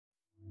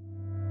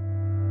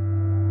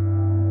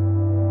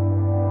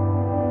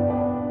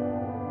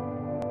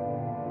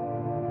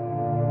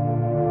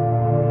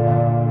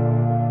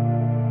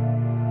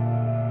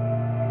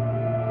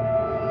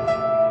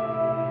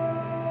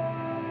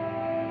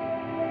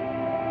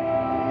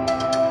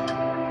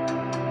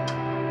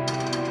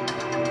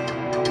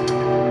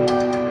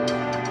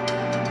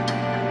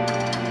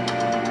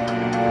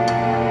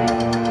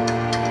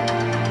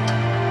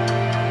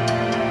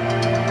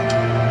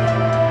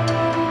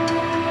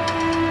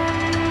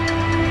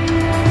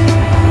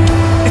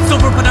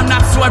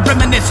I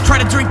reminisce,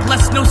 try to drink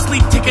less, no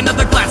sleep, take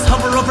another glass,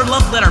 hover over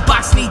love letter,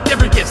 box neat,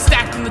 every gift,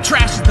 stacked in the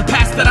trash is the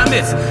past that I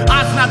miss.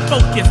 Eyes not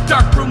focused,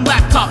 dark room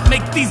laptop,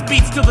 make these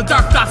beats till the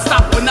dark thoughts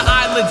stop. When the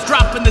eyelids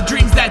drop and the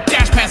dreams that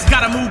dash past,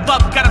 gotta move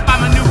up, gotta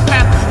find my new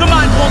path. The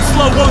mind won't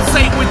slow, won't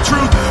say it with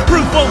truth,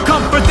 proof won't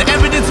comfort, the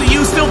evidence of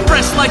you still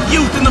fresh like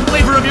youth. And the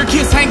flavor of your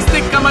kiss hangs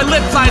thick on my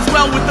lips, eyes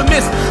well with the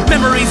mist.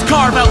 Memories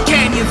carve out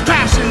canyons,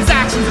 passions,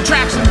 actions,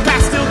 attractions,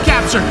 past still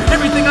capture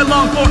everything I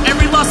long for,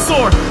 every lost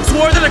sore.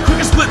 Swore that a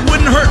quicker split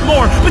wouldn't hurt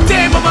more, but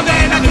damn, I'm a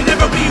man, I can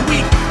never be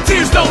weak.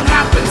 Tears don't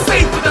happen,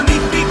 save for the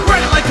meek, be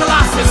granted like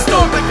Colossus,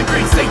 storm like the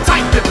Greeks, stay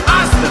tight, with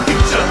eyes to the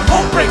future,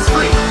 hope breaks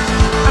free.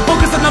 I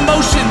focus on the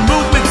motion,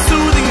 movement,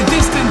 soothing, the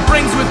distant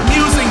brings with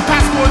musing,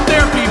 passport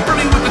therapy,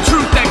 brimming with the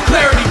truth that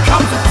clarity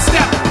comes with the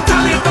step.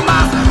 Tally up the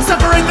miles,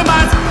 separate the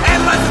minds,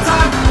 analyze the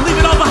time, leave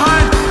it all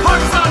behind.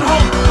 Hearts on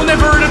hold, will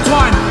never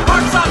intertwine.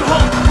 Hearts on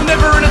hold, will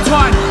never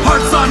intertwine.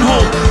 Hearts on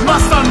hold,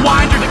 must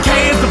unwind or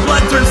decay as the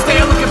blood turns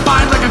stale. Look and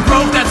find like a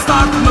grove that's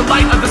starved from the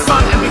light of the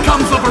sun and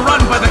becomes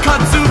overrun by the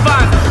kudzu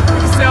vine.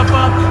 Pick yourself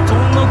up,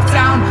 don't look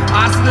down.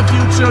 Eyes to the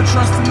future,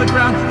 trust in the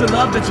ground. The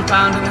love that you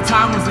found in the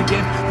time was a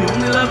gift. The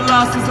only love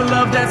lost is the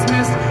love that's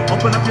missed.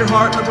 Open up your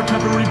heart, let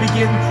recovery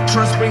begin.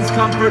 Trust brings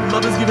comfort,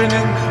 love is given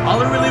in. All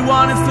I really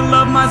want is to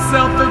love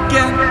myself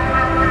again.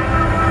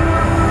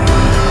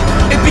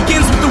 It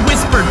begins with a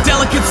whisper,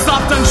 delicate,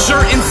 soft,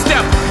 unsure in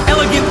step.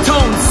 Elegant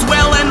tones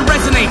swell and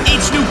resonate.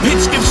 Each new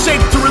pitch gives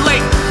shape to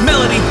relate.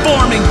 Melody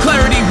forming,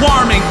 clarity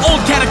warming. Old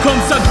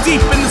catacombs dug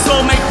deep in the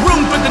soul. Make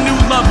room for the new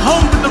love,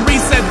 home for the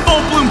reset.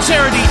 Full bloom,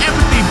 charity,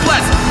 empathy,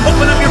 bless.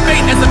 Open up your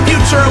fate as the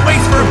future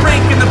awaits for a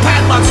break in the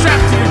padlock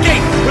strapped to your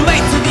gate.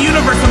 Relate to the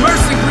universe,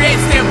 immerse and create.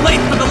 Stay up late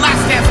for the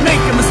last dance,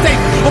 make a mistake.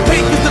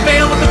 Opaque is the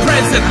veil of the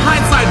present.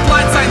 Hindsight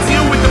blindsides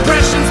you with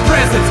depression's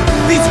presence.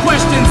 These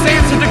questions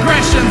answer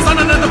digressions on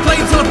another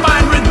plane till I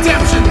find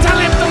redemption.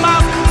 Tally up the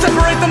miles,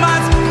 separate the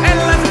minds,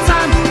 analyze the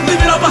time, leave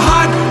it all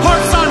behind.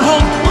 Hearts on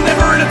hold, will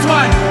never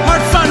intertwine.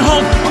 Hearts on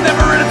hold, will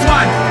never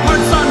intertwine.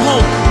 Hearts on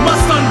hold,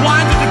 must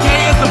unwind to decay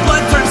as the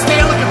blood turns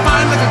stale. It can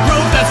find like a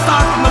grove that's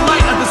starved from the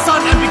light of the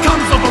sun and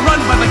becomes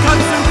overrun by the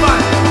kudzu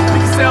vine.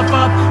 Pick yourself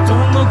up,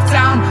 don't look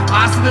down.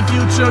 Eyes to the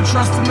future,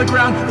 trust in the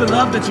ground. The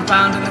love that you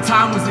found in the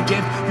time was a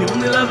gift. The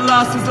only love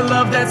lost is the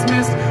love that's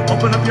missed.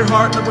 Open up your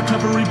heart, let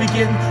recovery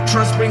begin.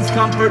 Trust brings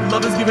comfort,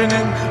 love is given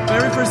in.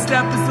 Very first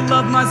step is to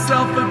love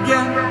myself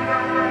again.